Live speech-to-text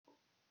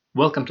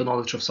Welcome to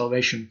Knowledge of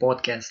Salvation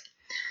podcast.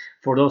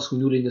 For those who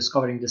newly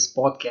discovering this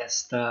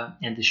podcast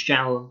and this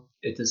channel,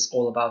 it is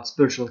all about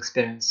spiritual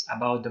experience,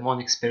 about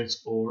demonic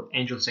spirits or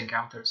angels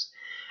encounters,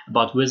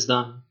 about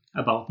wisdom,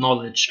 about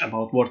knowledge,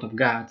 about Word of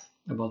God,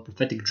 about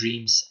prophetic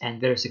dreams,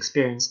 and various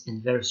experience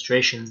in various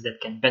situations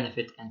that can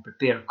benefit and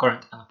prepare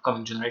current and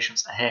upcoming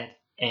generations ahead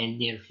and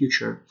near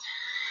future.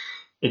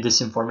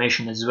 This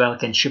information as well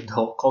can shift the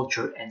whole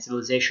culture and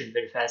civilization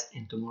very fast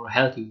into a more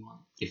healthy one.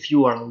 If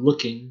you are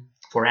looking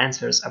for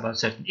answers about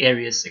certain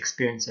areas,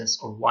 experiences,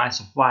 or whys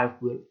of life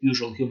where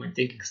usual human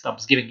thinking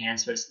stops giving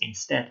answers,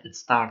 instead it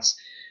starts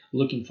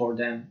looking for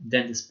them,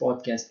 then this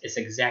podcast is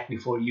exactly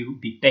for you.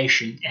 Be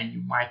patient and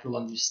you might will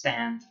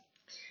understand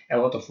a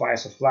lot of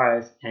whys of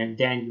life, and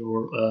then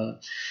your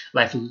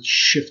life will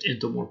shift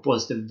into a more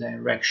positive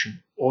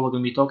direction. All I'm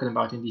going to be talking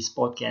about in this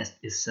podcast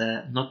is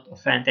not to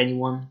offend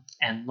anyone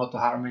and not to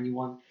harm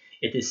anyone.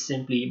 It is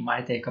simply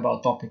my take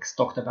about topics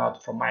talked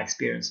about from my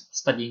experience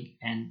studying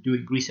and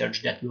doing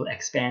research that will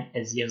expand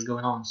as years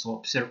going on. So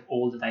observe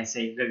all that I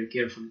say very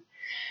carefully.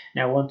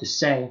 Now I want to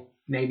say,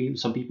 maybe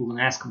some people will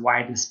ask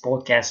why this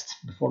podcast,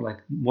 before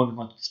like moving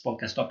on to this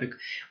podcast topic,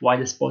 why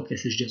this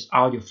podcast is just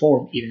audio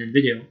form, even in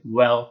video.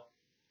 Well,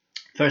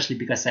 firstly,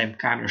 because I'm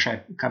camera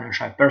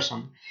shy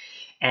person,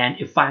 and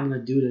if I'm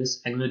gonna do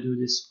this, I'm gonna do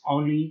this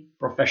only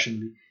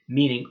professionally,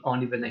 meaning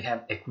only when I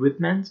have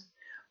equipment,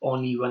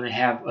 only when I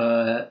have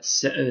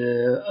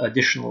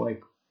additional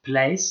like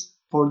place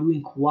for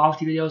doing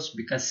quality videos.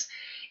 Because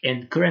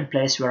in current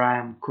place where I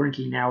am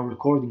currently now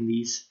recording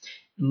these,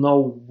 no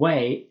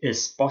way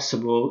is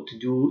possible to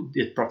do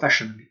it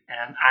professionally.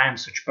 And I am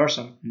such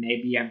person.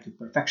 Maybe I'm too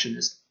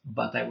perfectionist,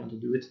 but I want to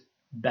do it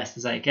best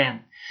as I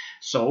can.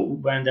 So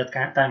when that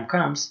kind of time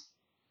comes,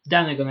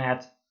 then I'm gonna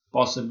add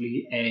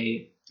possibly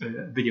a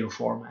video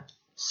format.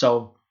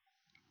 So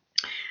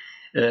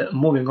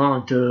moving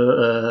on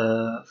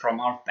to from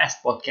our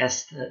past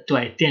podcast to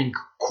I think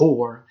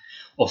core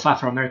of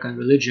Afro-American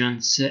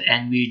religions,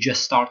 and we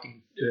just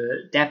starting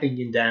tapping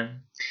in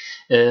them.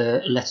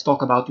 Let's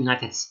talk about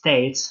United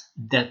States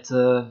that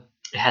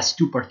has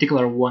two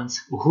particular ones: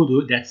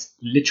 Hoodoo, that's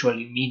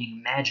literally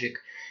meaning magic,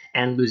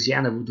 and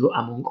Louisiana Voodoo,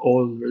 among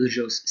all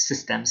religious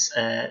systems.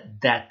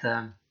 That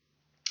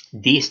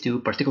These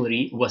two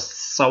particularly was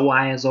so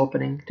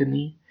eyes-opening to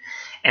me,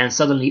 and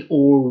suddenly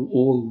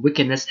all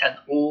wickedness and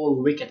all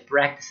wicked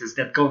practices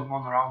that going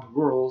on around the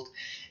world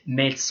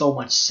made so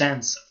much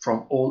sense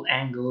from all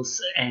angles,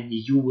 and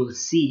you will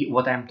see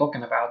what I'm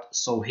talking about.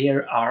 So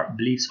here are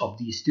beliefs of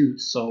these two.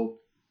 So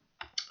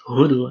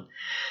Hoodoo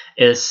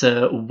is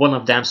one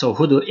of them. So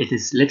Hoodoo, it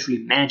is literally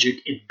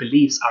magic. It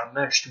beliefs are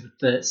merged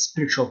with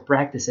spiritual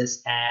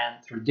practices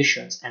and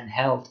traditions and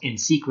held in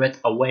secret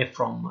away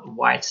from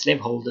white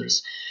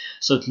slaveholders.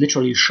 So it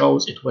literally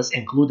shows it was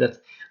included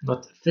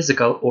not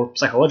physical or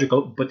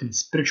psychological, but in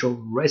spiritual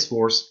race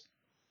wars,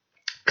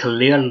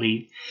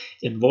 clearly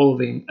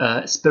involving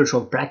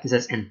spiritual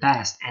practices in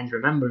past. And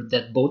remember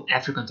that both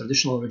African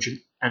traditional religion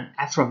and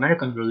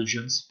Afro-American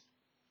religions,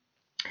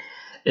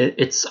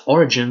 its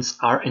origins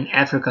are in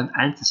African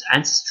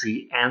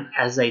ancestry, and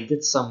as I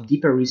did some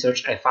deeper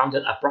research, I found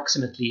that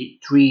approximately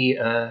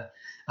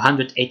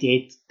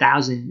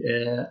 388,000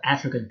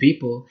 African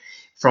people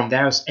from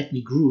various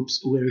ethnic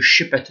groups were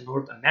shipped to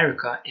North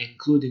America,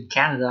 including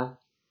Canada,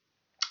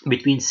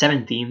 between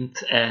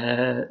 17th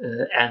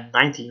and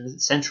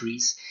 19th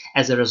centuries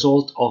as a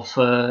result of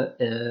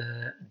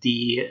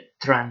the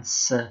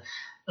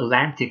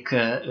transatlantic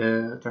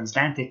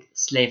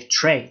slave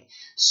trade.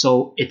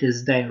 So it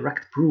is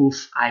direct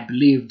proof, I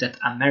believe, that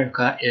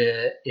America,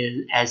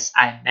 as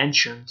I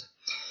mentioned,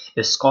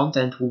 is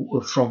content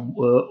from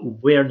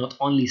where not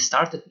only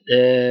started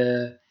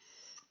the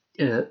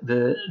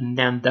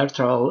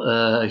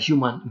Neanderthal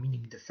human,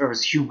 meaning the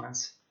first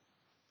humans,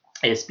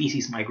 a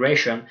species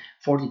migration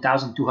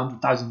 40,000,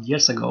 200,000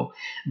 years ago,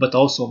 but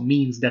also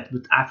means that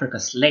with Africa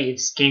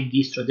slaves came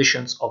these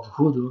traditions of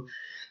hoodoo,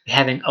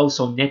 having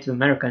also Native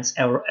Americans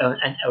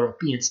and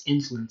Europeans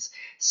influence.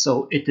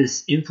 So it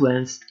is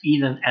influenced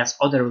even as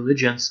other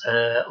religions,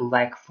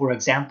 like for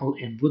example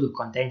in voodoo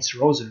contains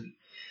rosary,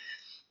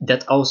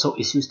 that also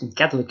is used in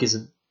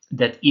Catholicism,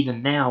 that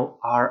even now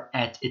are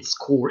at its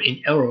core in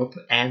Europe.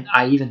 And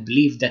I even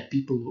believe that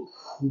people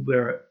who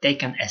were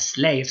taken as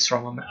slaves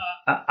from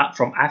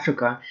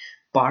Africa,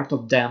 part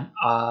of them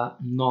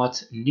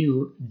not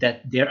knew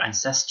that their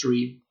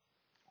ancestry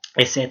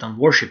is Satan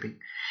worshipping.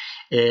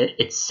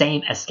 It's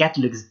same as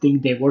Catholics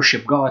think they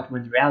worship God,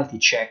 when reality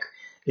check,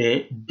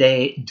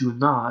 they do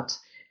not.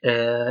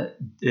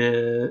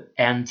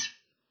 And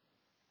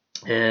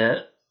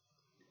uh,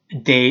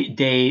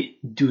 they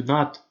do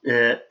not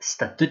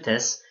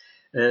statutes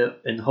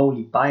in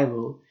Holy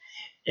Bible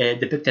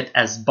depicted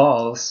as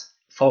Baals,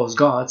 false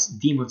gods,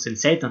 demons, and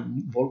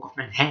Satan, work of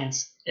man's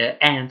hands,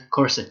 and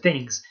cursed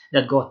things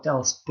that God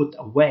tells put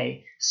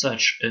away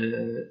such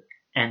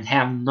and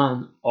have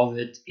none of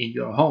it in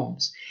your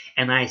homes.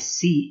 And I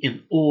see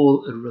in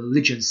all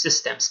religion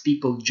systems,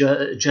 people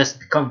just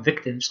become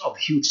victims of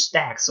huge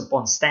stacks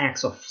upon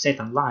stacks of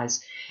Satan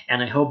lies.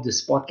 And I hope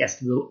this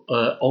podcast will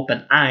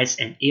open eyes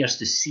and ears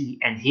to see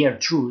and hear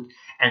truth,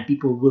 and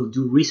people will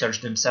do research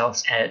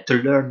themselves to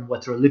learn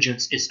what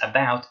religions is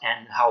about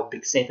and how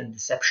big Satan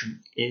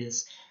deception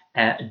is,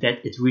 that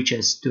it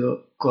reaches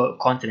to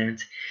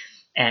continent,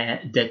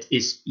 that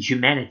is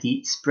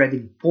humanity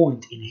spreading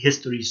point in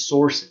history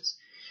sources.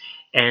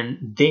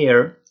 And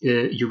there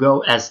you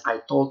go, as I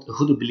told,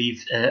 Hoodoo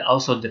belief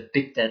also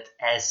depicted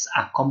as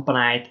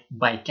accompanied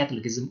by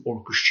Catholicism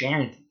or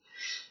Christianity.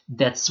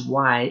 That's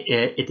why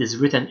it is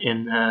written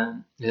in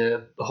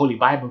the Holy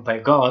Bible by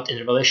God in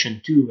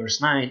Revelation 2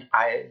 verse 9,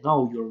 I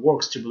know your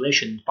works,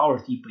 tribulation, and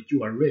poverty, but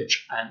you are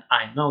rich, and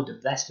I know the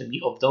blasphemy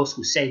of those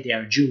who say they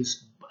are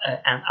Jews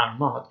and are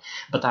not,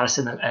 but are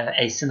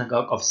a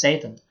synagogue of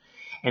Satan.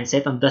 And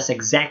Satan does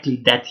exactly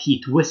that. He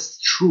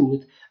twists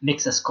truth,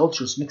 mixes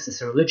cultures,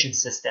 mixes religion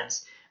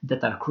systems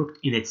that are crooked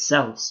in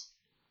itself.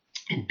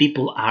 And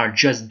people are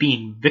just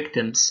being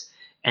victims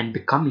and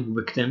becoming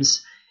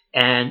victims.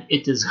 And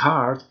it is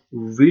hard,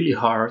 really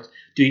hard,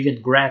 to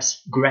even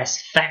grasp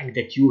fact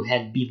that you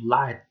had been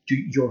lied to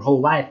your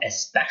whole life,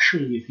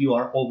 especially if you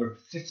are over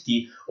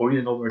 50 or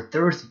even over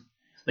 30.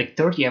 Like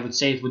 30, I would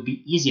say it would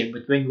be easier,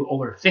 but when you're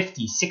over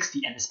 50,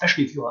 60, and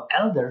especially if you are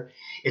elder,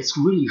 it's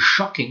really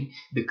shocking,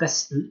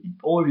 because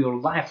all your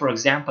life, for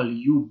example,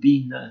 you've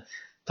been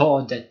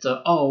taught that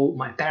oh,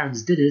 my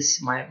parents did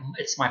this,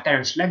 it's my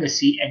parents'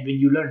 legacy, and when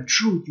you learn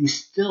truth, you're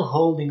still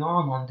holding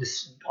on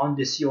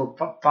this your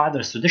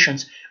father's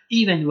traditions,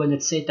 even when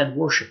it's Satan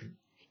worshiping.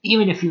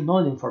 Even if you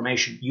know the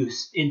information,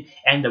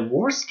 and the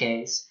worst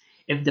case,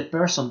 if the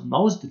person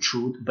knows the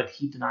truth but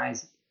he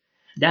denies it.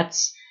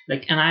 That's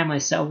like, and I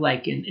myself,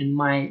 like in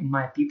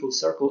my people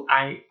circle,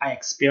 I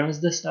experience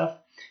this stuff,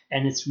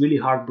 and it's really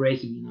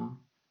heartbreaking,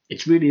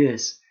 it really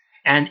is.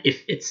 And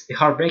if it's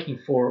heartbreaking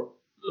for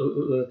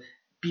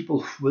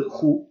people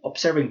who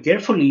observing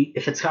carefully,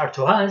 if it's hard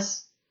to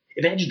us,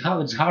 imagine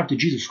how it's hard to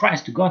Jesus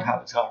Christ, to God,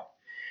 how it's hard.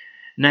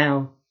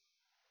 Now,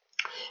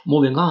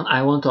 moving on,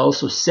 I want to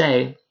also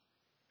say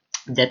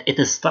that it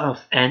is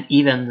tough, and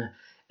even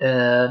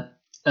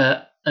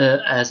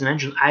as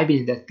mentioned, I've been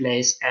in that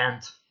place,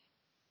 and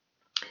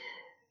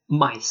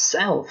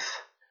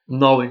myself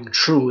knowing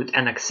truth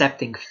and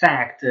accepting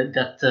fact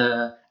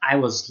that I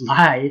was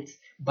lied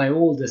by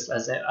all this.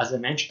 As I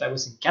mentioned, I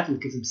was in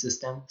Catholicism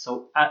system,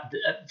 so the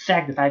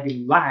fact that I've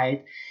been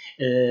lied,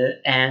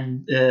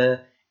 and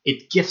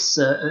it gives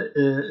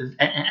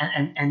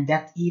and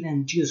that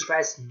even Jesus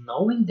Christ,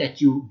 knowing that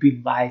you've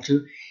been lied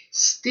to,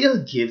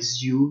 still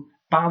gives you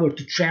power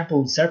to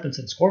trample on serpents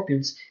and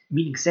scorpions,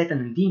 meaning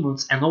Satan and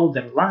demons and all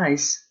their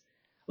lies.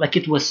 Like,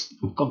 it was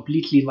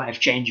completely life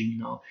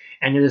changing,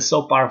 and it is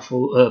so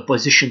powerful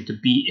position to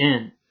be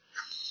in.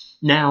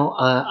 Now,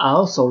 I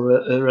also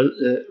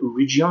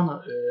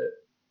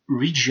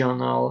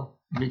regional,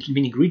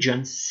 meaning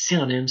regions,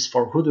 synonyms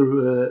for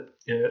Hoodoo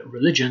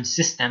religion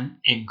system,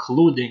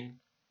 including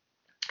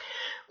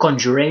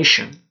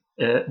conjuration,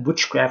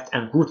 witchcraft,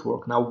 and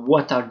rootwork. Now,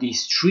 what are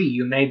these three?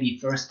 You may be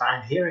first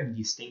time hearing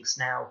these things.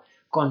 Now,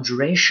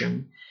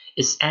 conjuration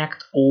is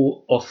act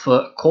of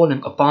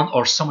calling upon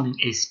or summoning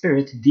a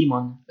spirit,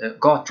 demon,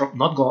 god,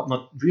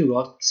 not real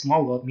god,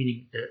 small god,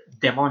 meaning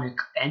demonic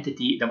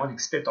entity,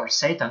 demonic spirit, or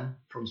Satan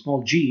from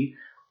small g,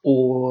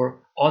 or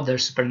other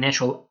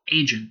supernatural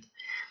agent.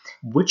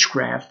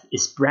 Witchcraft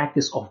is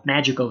practice of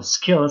magical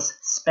skills,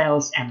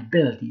 spells, and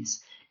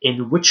abilities,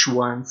 in which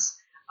ones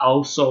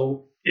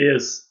also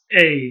is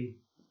a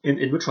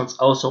in which ones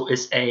also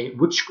is a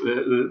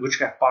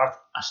witchcraft part,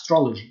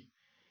 astrology,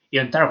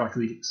 even tarot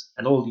readings,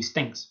 and all these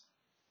things.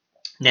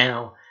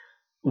 Now,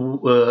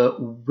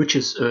 which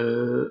is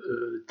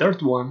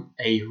third one,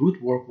 a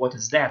root work. What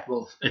is that?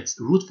 Well, its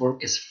root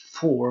work is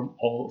form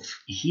of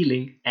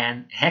healing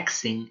and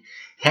hexing.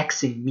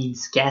 Hexing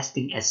means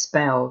casting a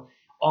spell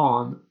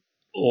on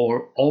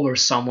or over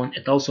someone.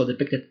 It also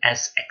depicted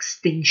as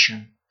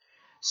extinction.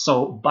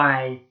 So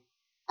by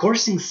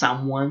cursing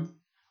someone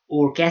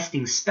or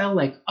casting spell,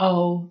 like,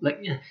 oh, like,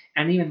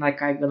 and even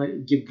like I'm gonna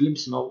give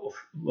glimpse of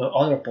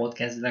other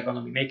podcasts that I'm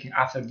gonna be making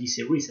after this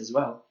series as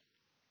well.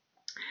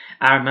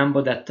 I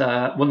remember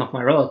that one of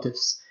my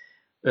relatives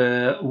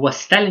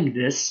was telling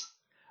this.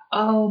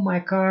 Oh, my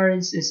car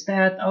is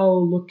bad. Oh,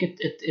 look at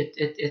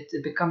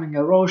it becoming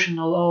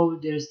erosional. Oh,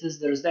 there's this,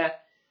 there's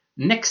that.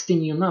 Next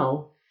thing you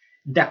know,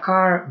 the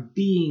car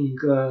being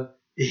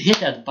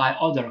hit by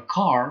other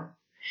car.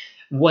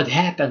 What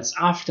happens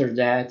after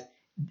that?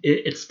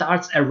 It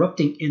starts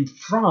erupting in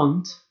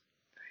front,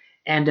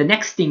 and the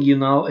next thing you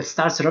know, it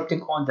starts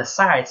erupting on the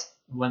sides.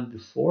 When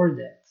before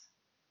that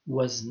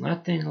was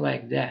nothing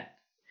like that.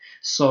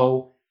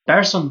 So,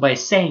 person by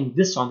saying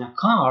this on a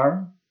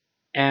car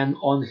and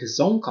on his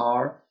own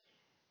car,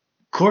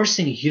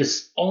 cursing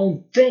his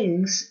own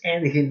things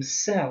and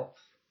himself.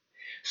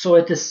 So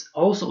it is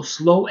also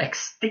slow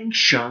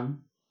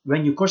extinction.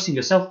 When you're cursing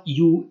yourself,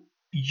 you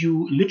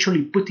you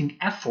literally putting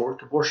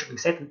effort worshiping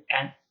Satan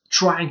and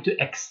trying to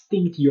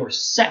extinct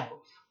yourself.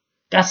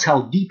 That's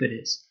how deep it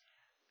is.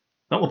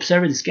 Now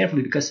observe this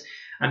carefully, because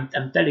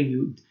I'm telling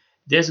you,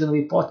 there's going to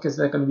be podcasts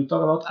that are going to be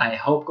talking about. I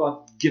hope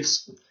God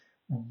gives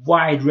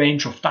wide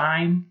range of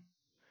time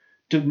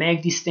to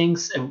make these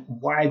things, a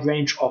wide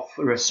range of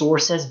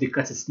resources,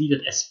 because it's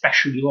needed,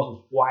 especially a lot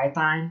of quiet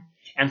time.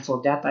 And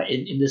for that,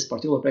 in this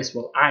particular place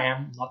where I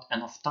am, not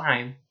enough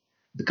time,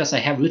 because I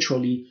have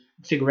literally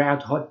figured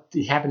out what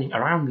is happening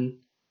around me.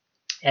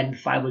 And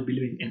if I would be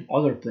living in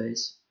other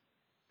place,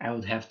 I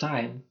would have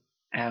time.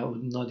 I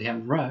would not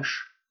have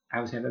rush. I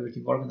would have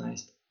everything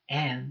organized,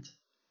 and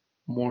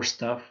more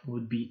stuff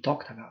would be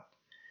talked about.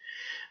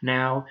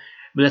 Now,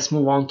 let's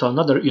move on to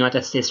another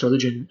United States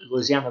religion,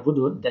 Louisiana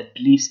Voodoo, that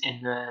believes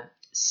in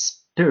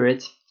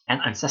spirit and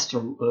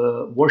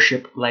ancestral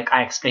worship, like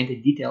I explained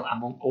in detail,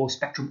 among all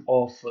spectrum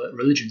of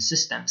religion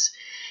systems.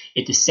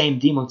 It is same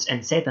demons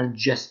and Satan,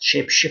 just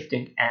shape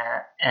shifting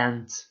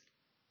and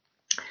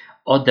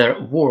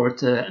other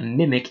word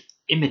mimic,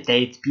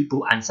 imitate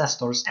people,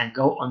 ancestors, and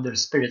go under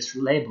spirits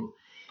label.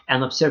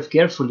 And observe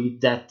carefully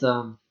that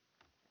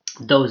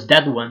those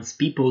dead ones,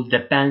 people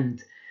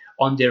depend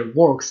on their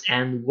works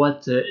and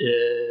what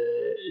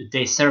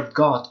they serve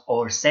God,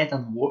 or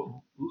Satan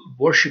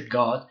worship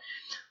God,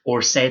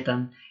 or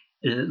Satan,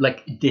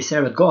 like they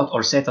serve God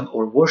or Satan,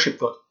 or worship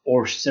God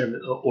or serve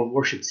or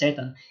worship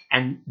Satan,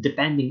 and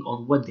depending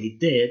on what they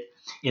did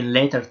in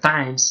later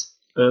times,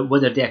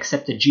 whether they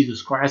accepted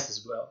Jesus Christ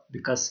as well,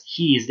 because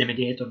He is the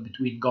mediator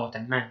between God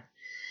and man,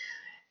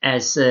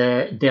 as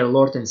their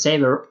Lord and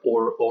Savior,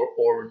 or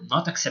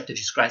not accepted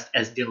Jesus Christ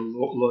as their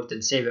Lord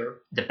and Savior,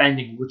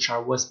 depending which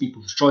was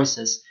people's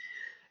choices,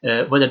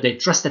 whether they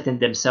trusted in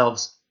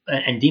themselves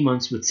and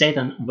demons with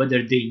Satan,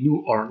 whether they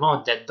knew or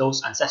not that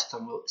those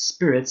ancestral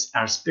spirits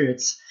are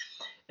spirits,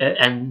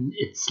 and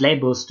it's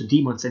labels to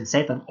demons and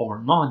Satan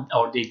or not,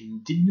 or they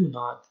did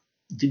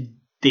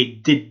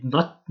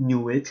not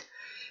knew it,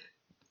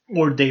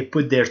 or they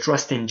put their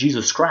trust in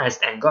Jesus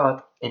Christ and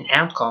God, an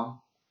outcome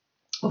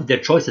of their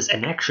choices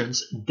and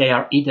actions, they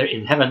are either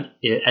in heaven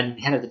and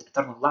inherited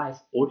eternal life,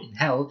 or in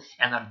hell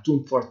and are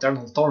doomed for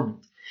eternal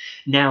torment.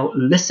 Now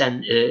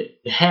listen,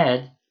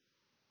 ahead,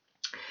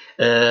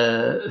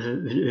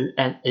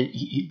 and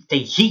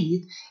take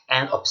heed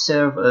and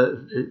observe,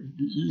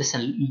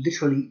 listen,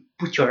 literally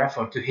put your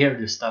effort to hear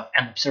this stuff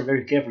and observe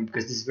very carefully,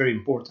 because this is very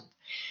important.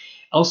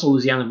 Also,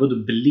 Louisiana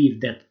Voodoo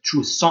believe that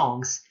through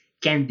songs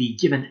can be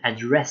given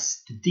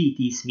address to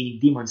deities, meaning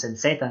demons and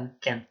Satan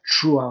can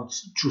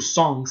through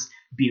songs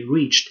be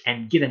reached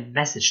and given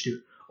message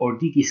to, or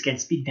deities can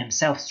speak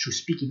themselves through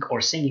speaking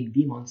or singing,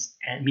 demons,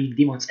 meaning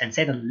demons and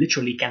Satan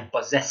literally can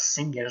possess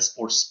singers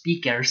or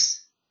speakers,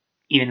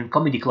 even in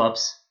comedy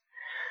clubs,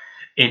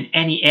 in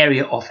any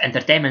area of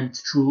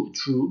entertainment,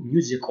 through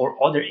music or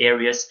other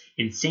areas,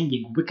 in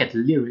singing wicked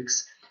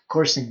lyrics,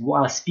 cursing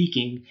while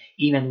speaking,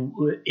 even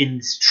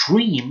in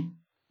stream,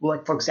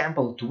 like for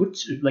example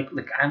Twitch, like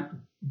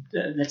I'm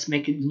let's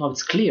make it,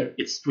 it's clear,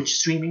 it's Twitch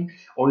streaming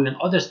or even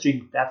other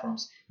streaming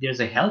platforms. There's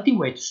a healthy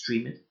way to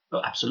stream it,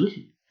 well,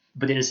 absolutely,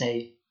 but there is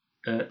a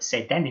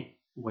satanic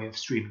way of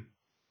streaming.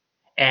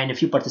 And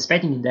if you're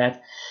participating in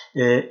that,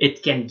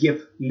 it can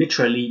give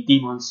literally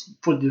demons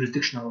full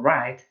jurisdictional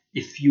right.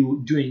 If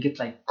you doing it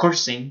like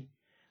cursing,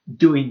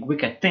 doing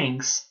wicked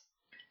things,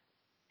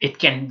 it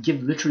can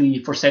give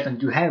literally for Satan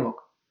to havoc,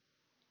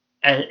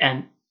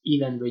 and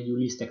even when you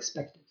least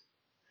expect it.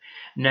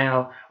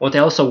 Now, what I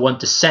also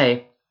want to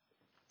say,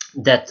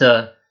 that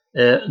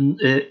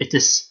it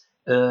is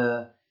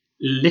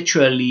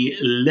literally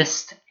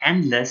list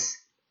endless,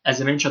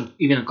 as I mentioned,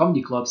 even in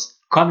comedy clubs,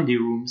 comedy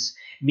rooms,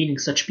 meaning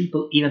such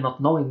people even not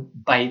knowing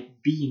by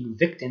being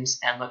victims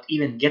and not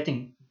even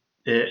getting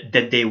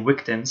that they're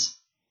victims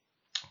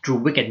through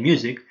wicked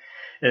music,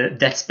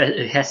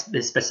 that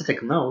has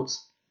specific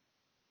notes,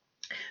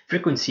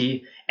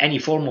 frequency, any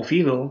form of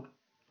evil,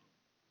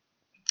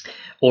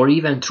 or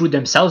even through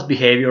themselves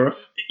behavior,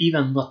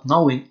 even not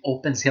knowing,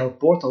 opens hell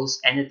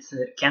portals, and it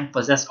can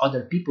possess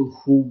other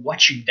people who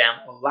watching them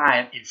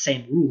live in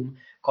same room,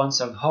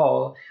 concert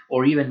hall,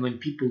 or even when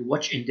people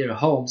watch in their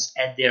homes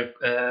at their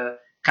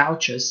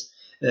couches.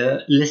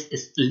 List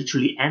is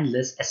literally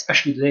endless,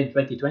 especially today in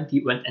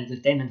 2020 when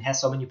entertainment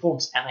has so many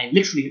forms. And I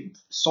literally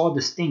saw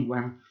this thing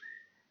when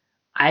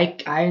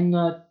I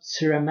not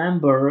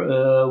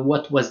remember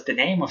what was the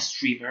name of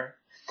streamer,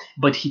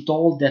 but he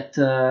told that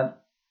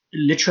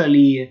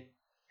literally,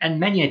 and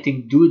many I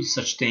think do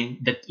such thing,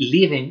 that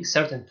leaving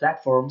certain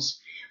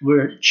platforms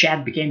where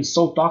chat became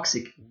so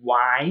toxic.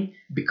 Why?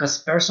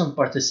 Because person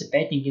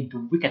participating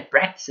into wicked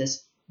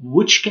practices,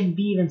 which can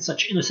be even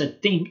such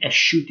innocent thing as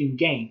shooting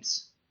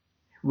games,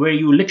 where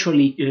you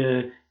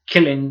literally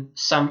killing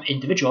some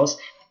individuals.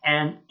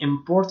 And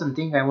important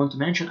thing I want to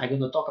mention, I'm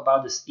going to talk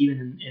about this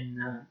even in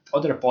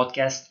other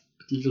podcasts,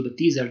 a little bit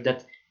teaser,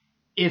 that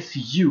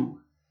if you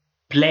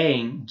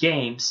playing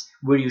games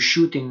where you're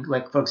shooting,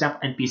 like for example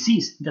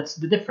NPCs, that's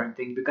the different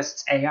thing because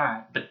it's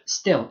AI, but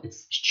still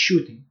it's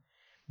shooting.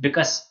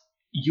 Because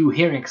you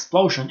hear an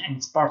explosion and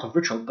it's part of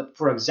ritual. But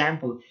for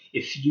example,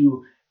 if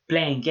you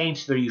playing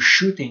games where you're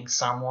shooting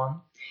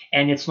someone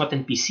and it's not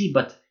NPC,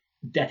 but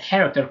that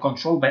character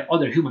controlled by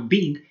other human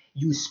being,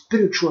 you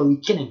spiritually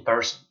killing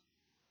person.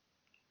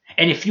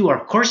 And if you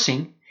are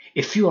cursing,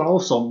 if you are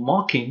also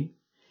mocking,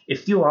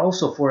 if you are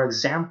also, for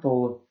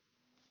example,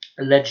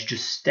 let's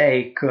just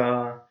take,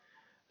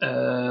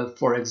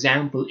 for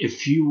example,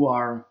 if you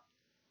are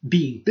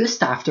being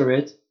pissed after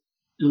it,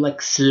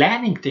 like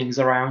slamming things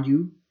around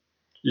you,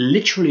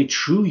 literally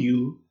through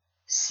you,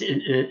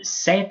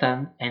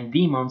 Satan and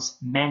demons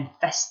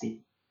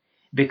manifesting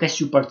because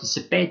you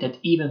participated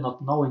even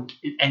not knowing,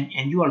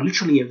 and you are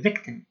literally a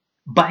victim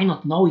by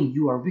not knowing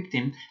you are a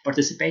victim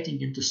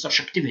participating into such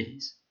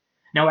activities.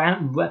 Now,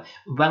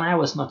 when I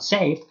was not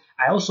saved,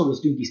 I also was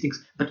doing these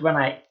things, but when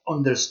I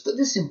understood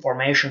this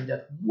information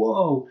that,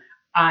 whoa,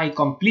 I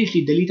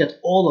completely deleted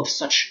all of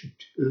such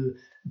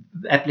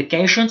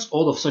applications,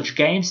 all of such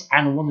games,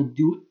 I don't want to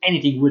do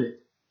anything with it.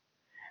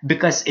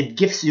 Because it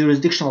gives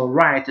jurisdictional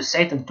right to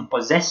Satan to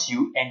possess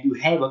you and do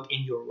havoc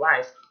in your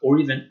life, or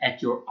even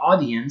at your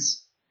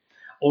audience,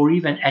 or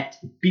even at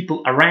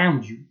people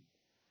around you.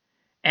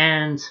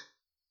 And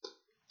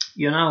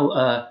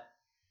I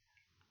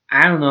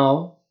don't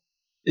know.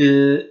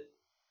 Uh,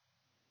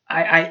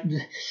 I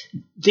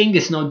thing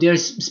is, no,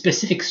 there's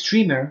specific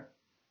streamer,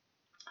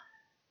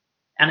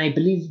 and I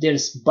believe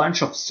there's a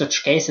bunch of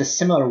such cases,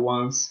 similar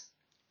ones,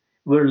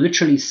 where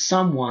literally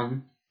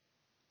someone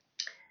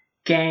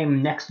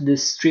came next to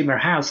this streamer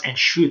house and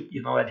shoot,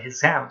 at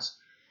his house.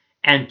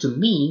 And to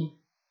me,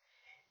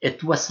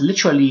 it was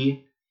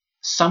literally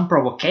some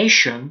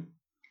provocation,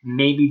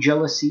 maybe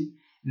jealousy,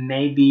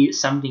 maybe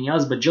something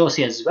else, but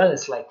jealousy as well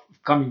is like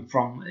coming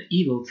from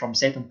evil, from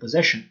Satan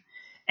possession.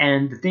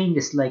 And the thing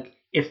is, like,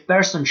 if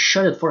person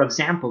shot it, for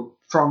example,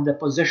 from the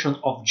position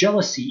of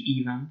jealousy,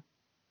 even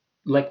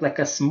like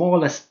a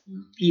smallest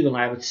evil,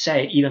 I would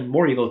say, even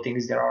more evil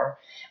things there are,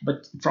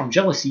 but from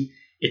jealousy,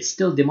 it's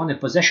still demonic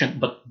possession.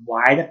 But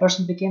why the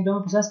person became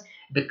demonic possessed?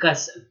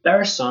 Because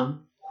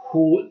person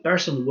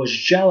was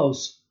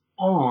jealous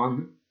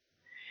on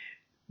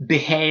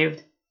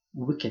behaved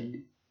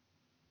wickedly,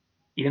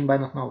 even by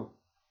not knowing.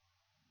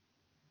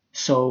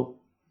 So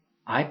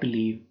I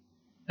believe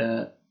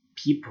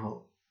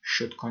people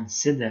should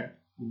consider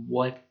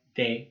what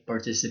they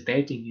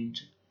participating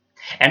into.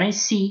 And I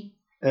see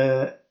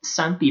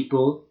some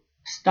people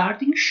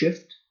starting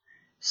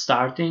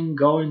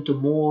going to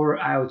more,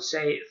 I would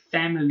say,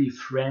 family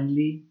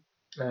friendly,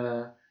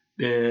 uh,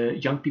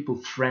 young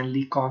people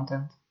friendly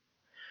content,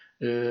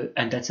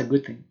 and that's a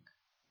good thing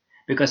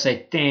because I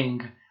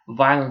think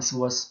violence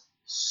was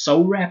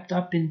so wrapped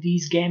up in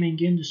these gaming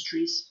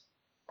industries,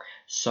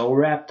 so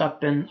wrapped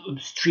up in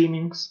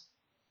streamings,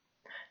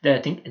 that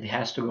I think it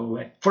has to go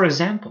away. For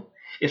example,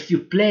 if you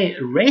play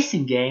a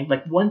racing game,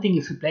 like one thing,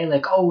 if you play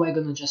like, oh, we're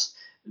gonna just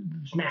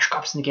smash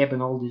cops in the game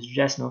and all this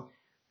jazz, no,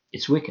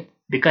 it's wicked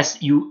because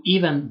you,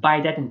 even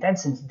by that intent,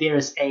 since there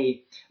is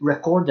a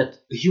recorded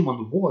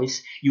human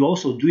voice, you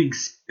also doing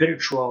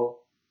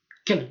spiritual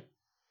killing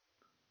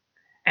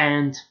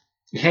and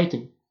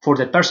hating for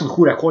the person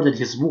who recorded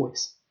his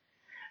voice.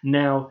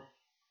 Now,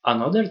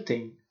 another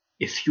thing,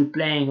 if you're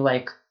playing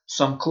like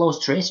some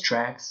closed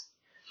racetracks,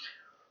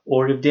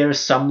 or if there's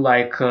some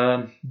like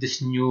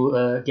this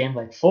new game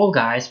like Fall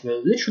Guys, where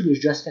literally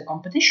it's just a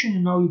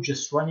competition, you're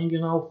just running,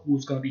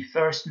 who's gonna be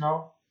first,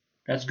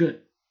 that's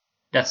good.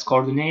 That's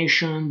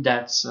coordination,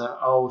 that's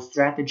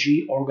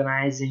strategy,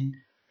 organizing,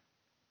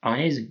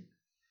 amazing,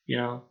 you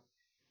know.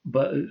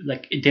 But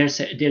like there's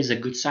a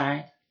good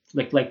side,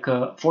 like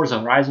Forza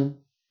Horizon,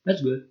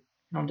 that's good.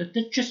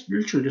 That's just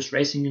literally just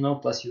racing,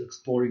 plus you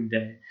exploring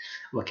the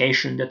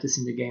location that is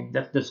in the game.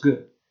 That's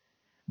good.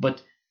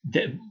 But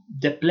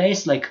the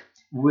place like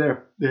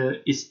where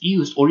is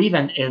used, or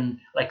even in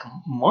like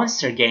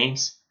monster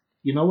games,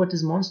 you know what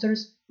is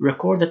monsters?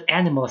 Recorded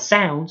animal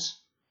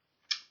sounds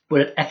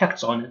with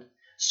effects on it.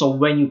 So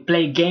when you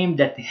play a game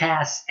that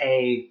has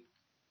a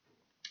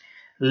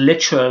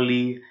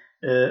literally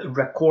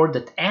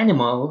recorded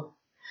animal,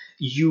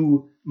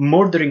 you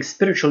murdering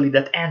spiritually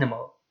that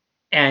animal.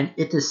 And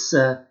it is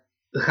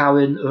how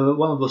in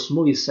one of those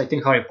movies, I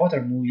think Harry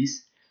Potter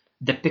movies,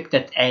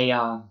 depicted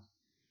a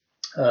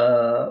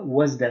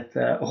was that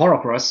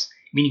Horcrux,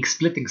 meaning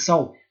splitting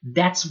soul.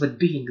 That's what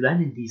being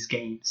done in these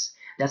games.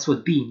 That's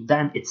what being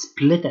done. It's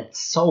splitted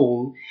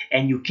soul,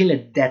 and you kill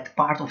it, that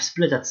part of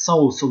splitted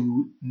soul, so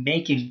you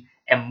making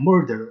a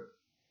murder.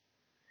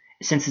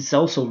 Since it's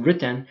also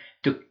written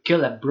to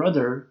kill a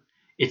brother,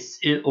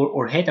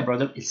 or hate a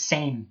brother, it's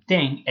same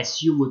thing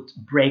as you would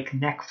break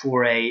neck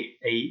for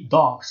a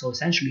dog. So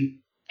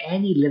essentially,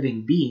 any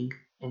living being,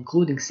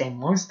 including same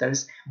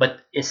monsters, but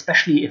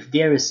especially if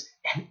there is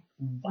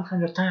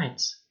 100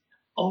 times,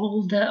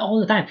 all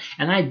the time.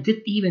 And I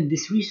did even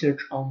this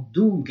research on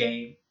Doom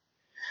game.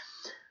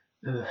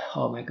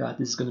 Oh my god,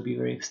 this is going to be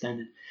very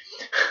extended.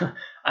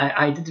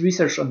 I did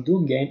research on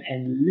Doom game,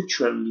 and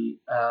literally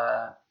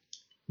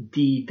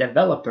the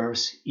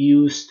developers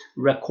used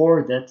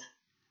recorded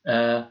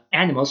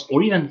animals,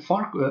 or even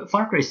Far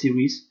Cry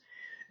series,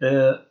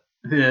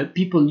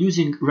 people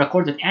using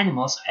recorded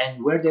animals,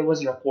 and where they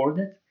was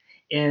recorded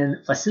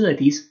in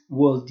facilities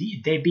while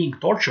they being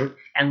tortured,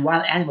 and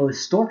while animal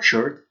is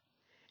tortured,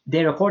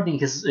 they recording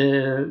his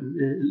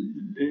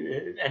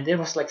and there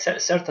was like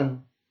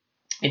certain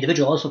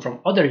individual also from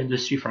other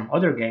industry, from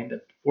other game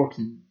that worked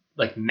in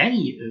like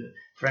many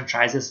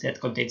franchises that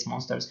contains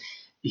monsters.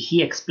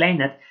 He explained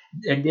that,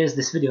 and there's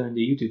this video on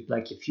the YouTube.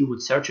 Like if you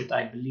would search it,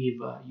 I believe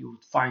you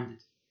would find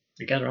it.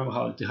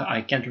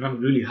 I can't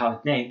remember really how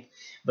it named,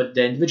 but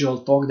the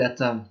individual talked that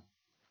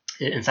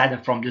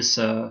inside from this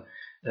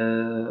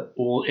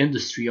whole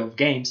industry of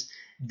games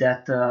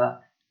that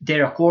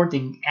they're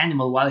recording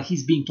animal while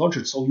he's being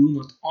tortured. So you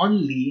not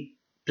only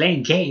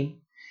playing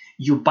game,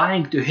 you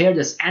buying to hear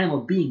this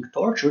animal being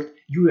tortured,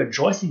 you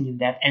rejoicing in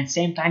that, and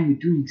same time you're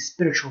doing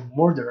spiritual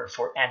murder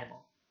for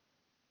animal.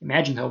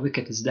 Imagine how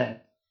wicked is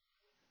that.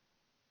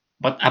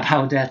 But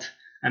about that,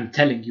 I'm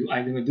telling you,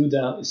 I'm gonna do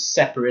the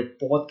separate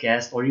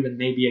podcast, or even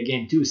maybe a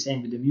game too.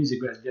 Same with the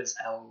music, where there's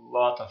a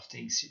lot of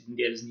things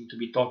that need to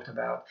be talked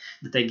about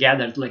that I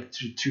gathered like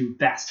through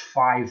past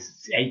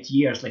 5-8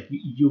 years. Like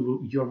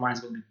your mind's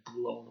gonna be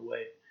blown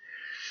away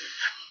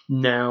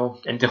now,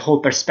 and the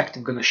whole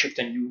perspective gonna shift,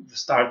 and you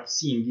start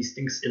seeing these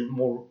things in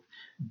more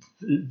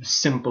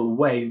simple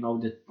way. You know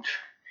that.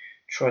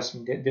 Trust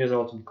me, there's a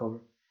lot to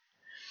cover.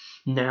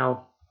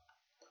 Now,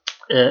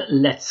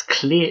 let's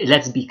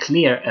be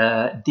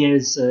clear.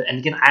 There's and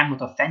again, I'm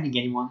not offending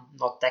anyone,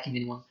 not attacking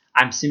anyone.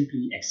 I'm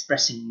simply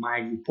expressing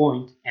my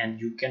viewpoint, and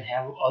you can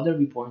have other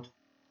viewpoint.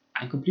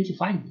 I'm completely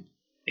fine with it.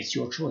 It's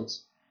your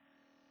choice.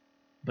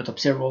 But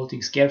observe all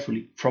things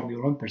carefully from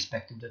your own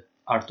perspective that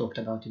are talked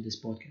about in this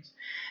podcast.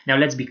 Now,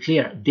 let's be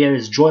clear. There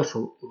is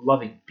joyful,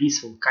 loving,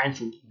 peaceful,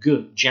 kindful,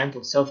 good,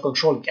 gentle,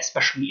 self-controlling,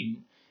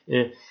 especially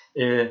in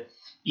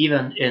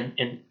even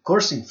in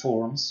cursing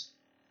forms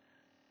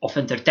of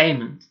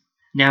entertainment.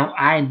 Now,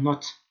 I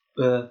not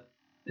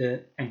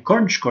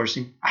encourage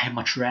cursing. I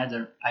much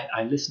rather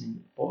I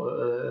listen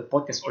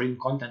podcasts or even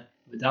content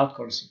without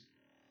cursing.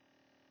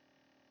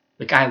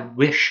 Like I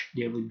wish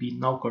there would be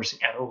no cursing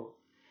at all.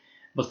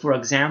 But for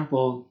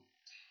example,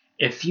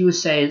 if you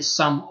say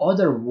some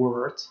other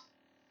word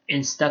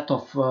instead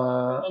of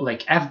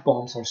like f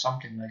bombs or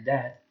something like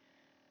that,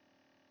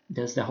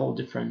 there's the whole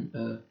different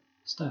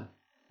stuff,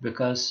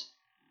 because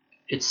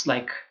it's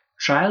like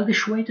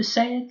childish way to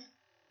say it,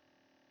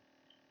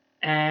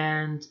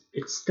 and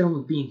it's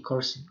still being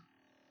cursing.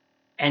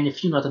 And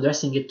if you're not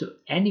addressing it to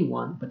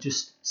anyone, but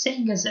just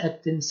saying as a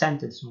thin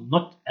sentence,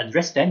 not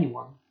addressed to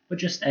anyone, but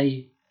just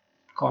a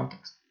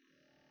context,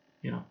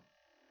 you know,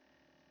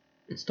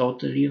 it's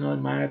totally,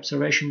 in my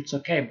observation, it's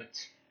okay, but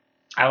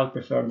I would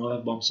prefer no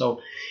F-bomb.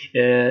 So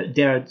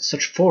there are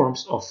such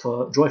forms of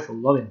joyful,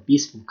 loving,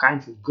 peaceful,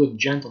 kindful, good,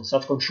 gentle,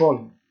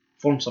 self-controlling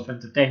forms of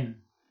entertainment,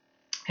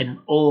 and in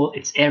all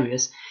its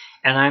areas.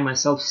 And I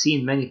myself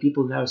seen many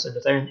people in various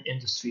entertainment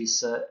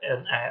industries,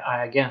 and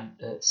I again,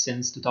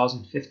 since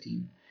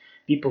 2015,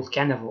 people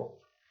can evolve,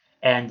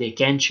 and they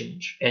can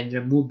change and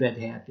remove bad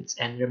habits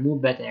and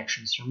remove bad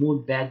actions,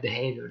 remove bad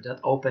behavior that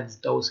opens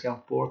those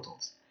hell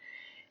portals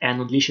and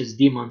unleashes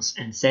demons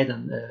and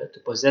Satan to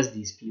possess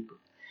these people,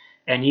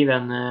 and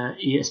even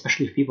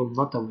especially if people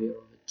not aware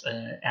of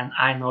it. And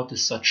I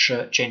notice such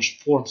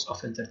changed forms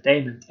of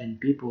entertainment and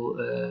people,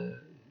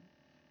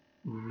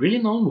 really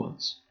known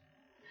ones,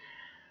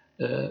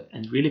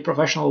 and really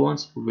professional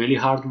ones, really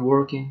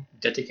hardworking,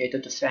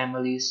 dedicated to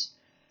families,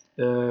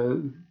 uh,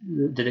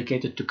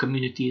 dedicated to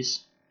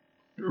communities,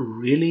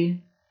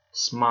 really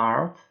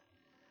smart,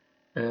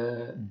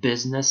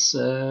 business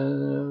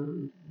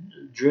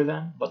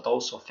driven, but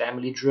also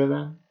family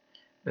driven,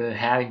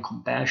 having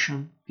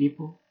compassion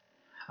people,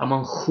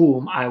 among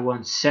whom I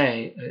won't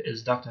say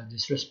is Dr.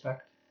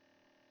 Disrespect.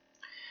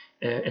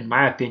 In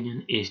my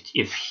opinion,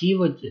 if he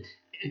would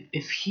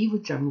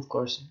remove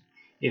cursing,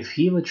 if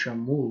he would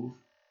remove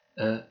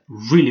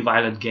really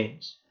violent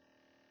games,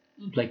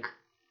 like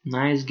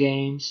nice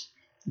games,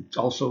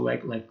 also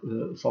like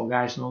for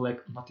guys,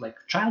 like not like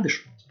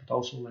childish ones, but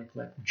also like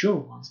mature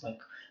ones, like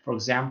for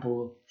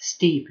example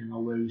steep,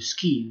 where you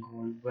skiing,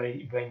 or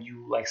when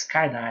you like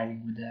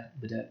skydiving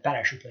with a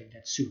parachute, like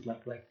that suit,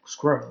 like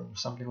squirrel or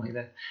something like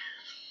that,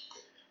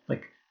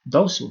 like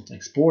those sorts,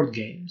 like sport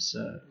games,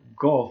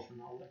 golf,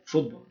 like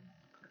football,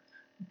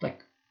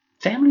 like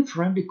family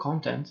friendly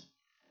content,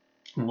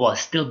 while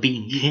still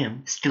being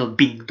him, still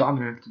being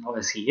dominant,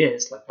 as he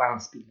is, like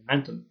violence being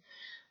momentum,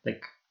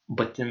 like,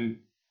 but in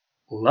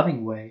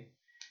loving way.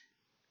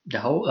 The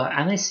whole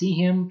and I see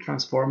him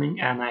transforming,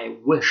 and I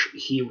wish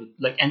he would,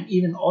 like, and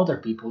even other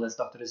people, as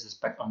Dr.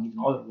 Disrespect, or even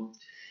other ones,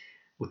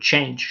 would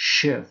change,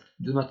 shift.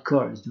 Do not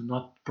curse. Do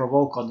not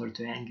provoke other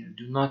to anger.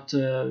 Do not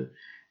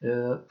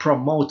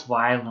promote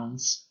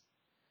violence.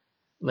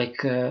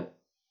 Like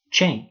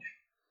change.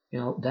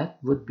 That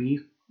would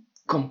be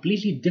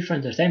completely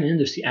different entertainment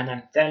industry. And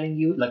I'm telling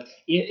you, like,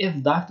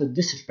 if Dr.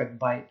 Disrespect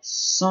by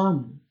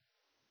some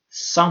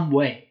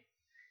way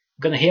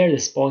gonna hear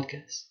this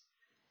podcast,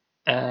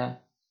 uh,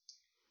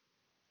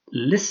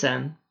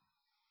 listen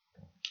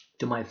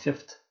to my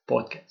fifth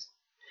podcast,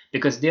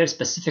 because they're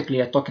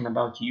specifically talking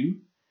about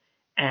you.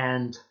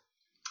 And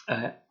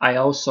I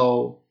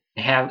also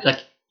have like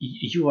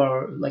you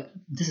are like,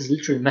 this is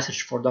literally a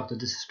message for Dr.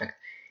 Disrespect.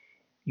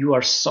 You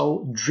are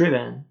so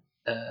driven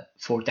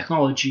for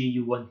technology,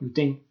 you want new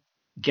thing.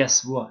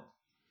 Guess what?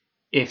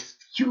 If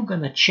you're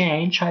gonna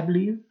change, I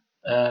believe,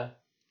 uh,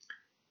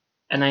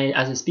 and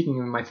as I'm speaking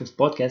in my fifth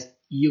podcast,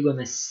 you're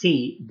gonna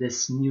see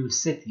this new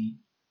city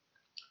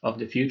of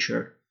the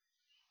future,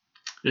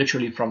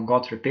 literally from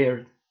God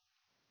prepared,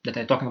 that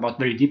I'm talking about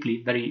very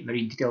deeply, very very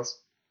in details.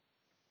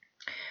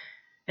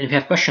 And if you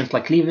have questions,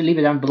 like leave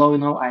it down below.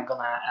 I'm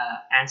gonna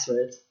answer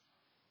it.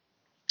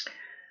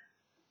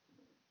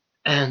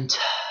 And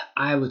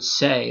I would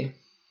say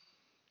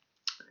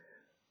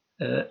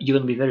you're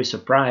gonna be very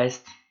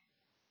surprised,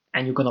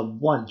 and you're gonna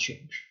want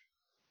change,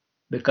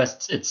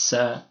 because it's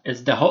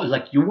the whole,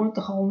 like, you want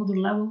the whole other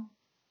level.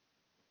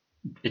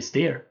 It's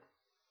there.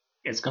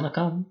 It's gonna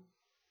come.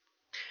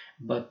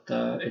 But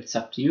it's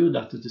up to you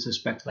not to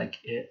disrespect. Like,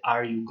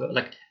 are you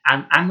like,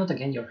 I'm not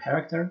against your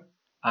character.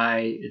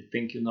 I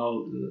think, a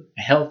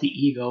healthy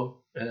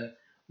ego,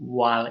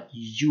 while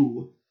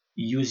you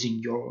using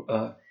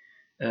your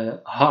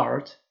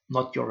heart,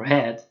 not your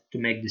head, to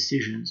make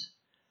decisions.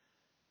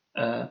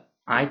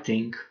 I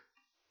think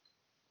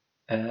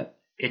uh,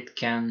 it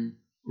can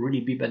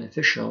really be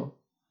beneficial.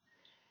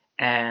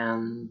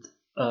 And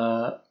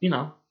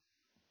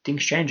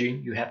things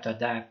changing, you have to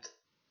adapt.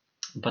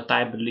 But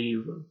I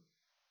believe,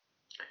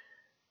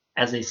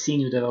 as I seen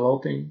you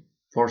developing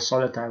for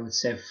solid, I would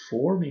say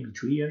 4, maybe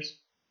 3 years,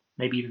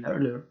 maybe even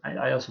earlier.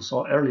 I also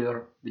saw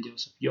earlier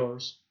videos of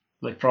yours,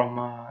 like from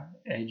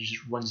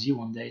age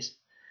 1Z1 days.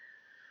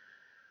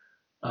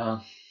 Uh,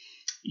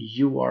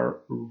 you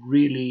are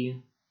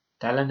really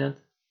talented,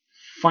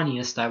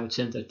 funniest, I would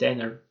say,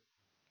 entertainer,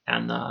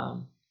 and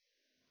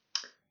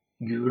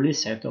you really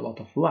saved a lot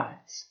of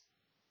lives.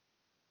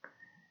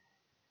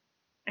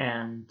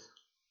 And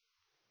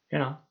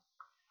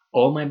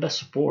all my best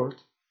support,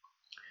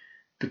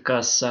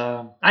 because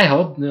I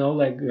hope,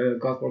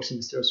 God works in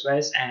mysterious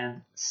ways,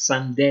 and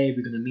someday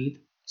we're gonna meet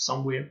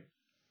somewhere,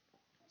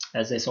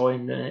 as I saw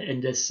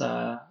in this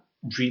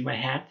dream I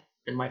had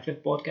in my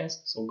fifth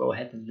podcast. So go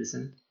ahead and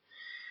listen.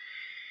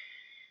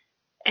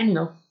 And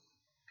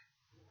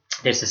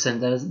there's this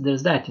and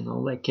there's that.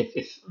 Like,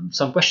 if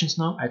some questions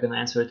now, I'm gonna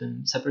answer it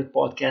in separate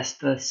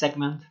podcast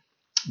segment.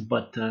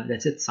 But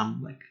that's it.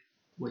 Some, like,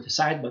 with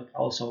aside, but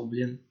also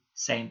within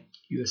same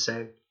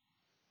USA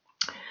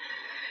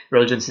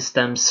religion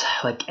systems,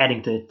 like,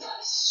 adding to it.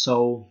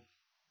 So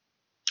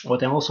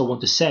what I also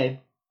want to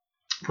say,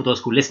 for those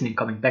who are listening,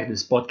 coming back to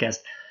this podcast,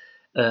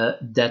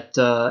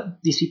 that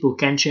these people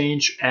can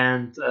change,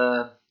 and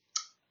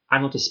I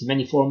notice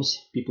many forms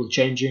people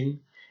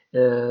changing.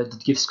 That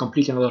gives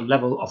completely another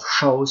level of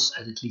shows,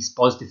 and at least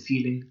positive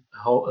feeling,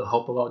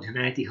 hope about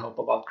humanity, hope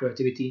about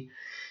creativity,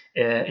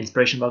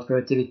 inspiration about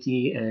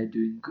creativity,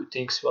 doing good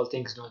things, well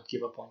things, don't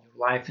give up on your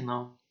life.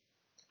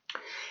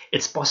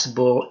 It's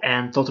possible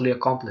and totally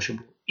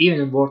accomplishable. Even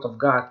in the Word of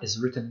God is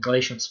written in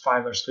Galatians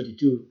 5 verse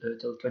 22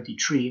 till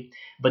 23,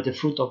 but the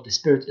fruit of the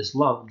Spirit is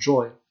love,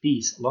 joy,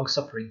 peace,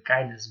 long-suffering,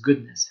 kindness,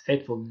 goodness,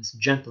 faithfulness,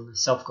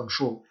 gentleness,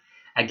 self-control.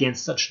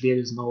 Against such there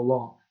is no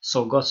law.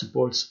 So God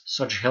supports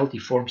such healthy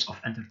forms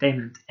of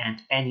entertainment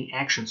and any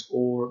actions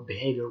or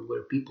behavior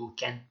where people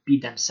can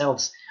be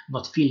themselves,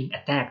 not feeling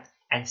attacked,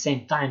 and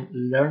same time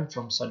learn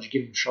from such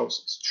given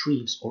shows,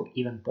 streams, or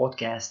even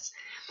podcasts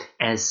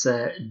as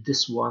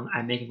this one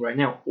I'm making right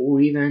now, or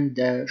even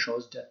the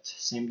shows that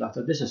same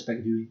Dr.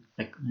 Disrespect doing.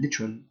 Like,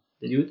 literally,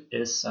 the dude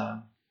is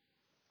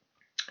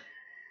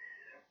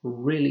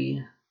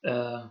really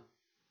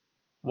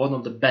one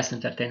of the best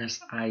entertainers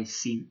I've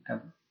seen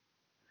ever.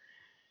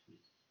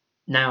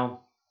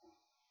 Now,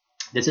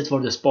 that's it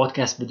for this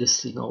podcast. With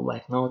this,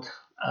 note.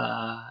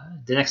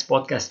 The next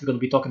podcast we're going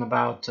to be talking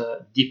about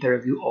deeper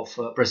review of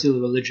Brazil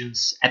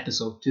Religions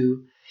episode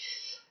 2.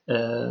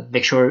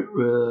 Make sure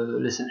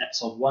listen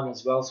episode 1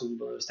 as well, so you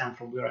will understand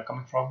from where I'm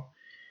coming from.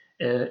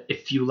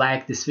 If you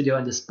like this video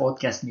and this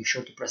podcast, make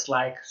sure to press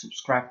like,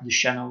 subscribe to the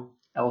channel.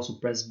 Also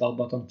press bell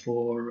button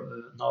for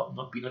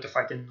not be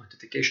notified in the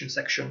notification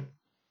section.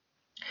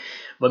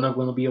 We're not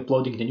going to be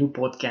uploading the new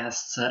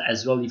podcasts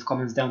as well. Leave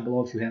comments down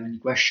below if you have any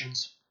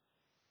questions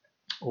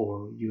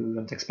or you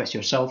want to express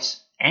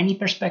yourselves. Any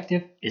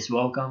perspective is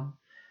welcome.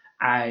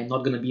 I'm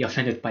not going to be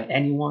offended by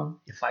anyone.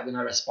 If I'm going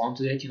to respond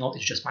to it,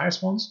 it's just my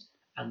response,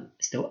 and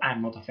still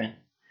I'm not offended.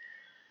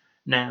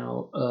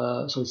 Now,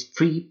 so it's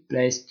free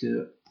place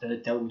to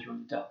tell what you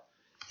want to tell.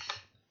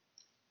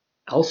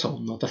 Also,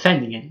 not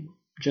offending anyone,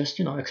 just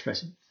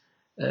expressing.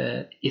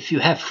 If you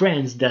have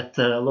friends that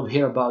love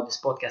hear about this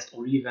podcast,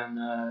 or even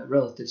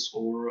relatives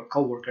or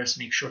co-workers,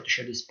 make sure to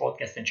share this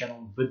podcast and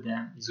channel with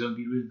them. It's going to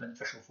be really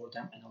beneficial for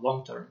them in the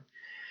long term.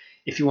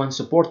 If you want to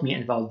support me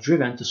and feel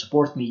driven to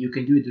support me, you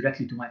can do it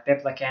directly to my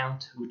PayPal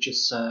account, which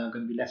is going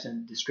to be left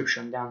in the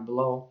description down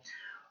below.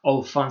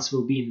 All funds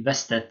will be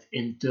invested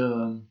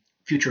into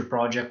future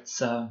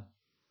projects.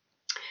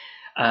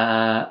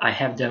 I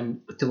have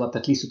them till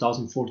at least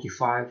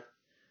 2045.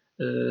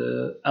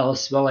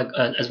 as well, I'm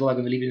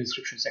gonna leave in the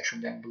description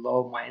section down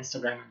below my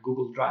Instagram and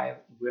Google Drive,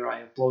 where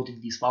I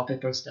uploaded these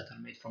wallpapers that are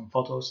made from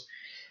photos.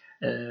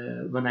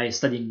 When I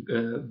studying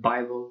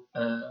Bible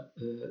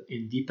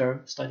in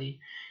deeper study,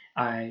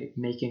 I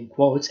making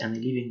quotes and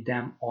leaving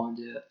them on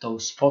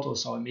those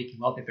photos. So I'm making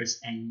wallpapers,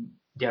 and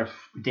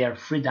they're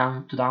free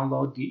to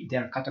download.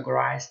 They're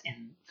categorized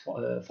in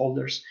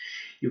folders.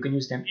 You can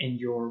use them in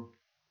your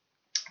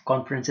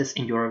conferences,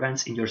 in your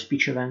events, in your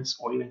speech events,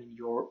 or even in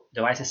your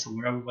devices, so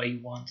wherever way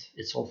you want.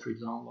 It's all free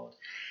to download.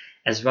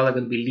 As well, I'm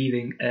going to be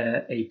leaving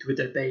a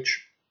Twitter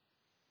page,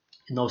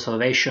 No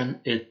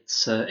Salvation.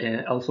 It's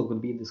also going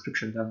to be in the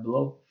description down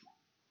below.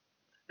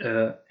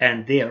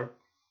 And there,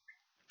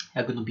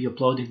 I'm going to be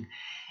uploading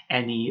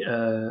any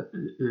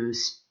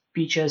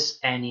speeches,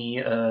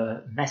 any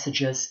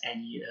messages,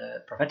 any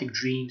prophetic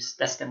dreams,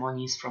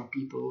 testimonies from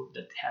people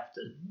that have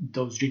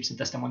those dreams and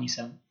testimonies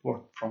and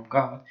word from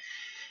God,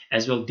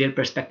 as well their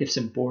perspectives,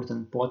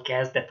 important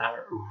podcasts that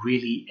are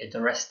really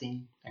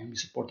interesting. I'm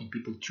supporting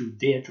people through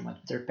my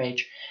Twitter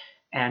page,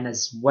 and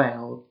as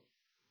well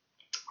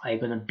I'm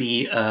gonna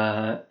be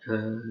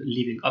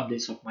leaving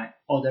updates of my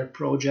other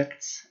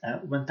projects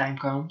when time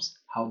comes,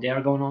 how they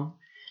are going on,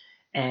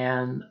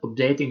 and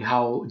updating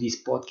how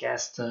this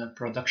podcast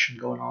production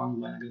going on,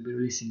 when I'm gonna be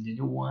releasing the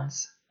new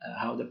ones,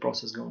 how the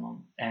process going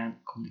on, and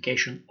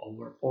communication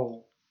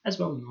overall, as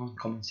well in the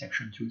comment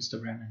section through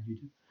Instagram and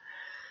YouTube.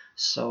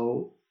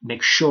 So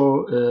make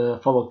sure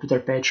follow Twitter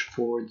page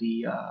for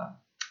the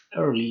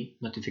early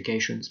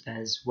notifications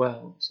as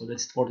well. So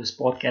that's it for this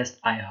podcast.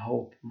 I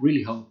hope,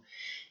 really hope,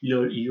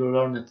 you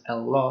learned a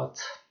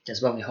lot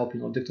as well. I hope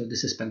Dr.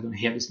 Disrespect don't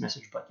hear this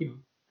message, but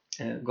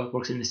God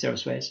works in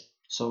mysterious ways.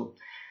 So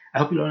I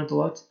hope you learned a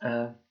lot.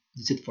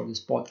 That's it for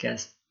this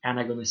podcast, and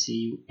I'm gonna see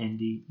you in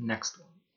the next one.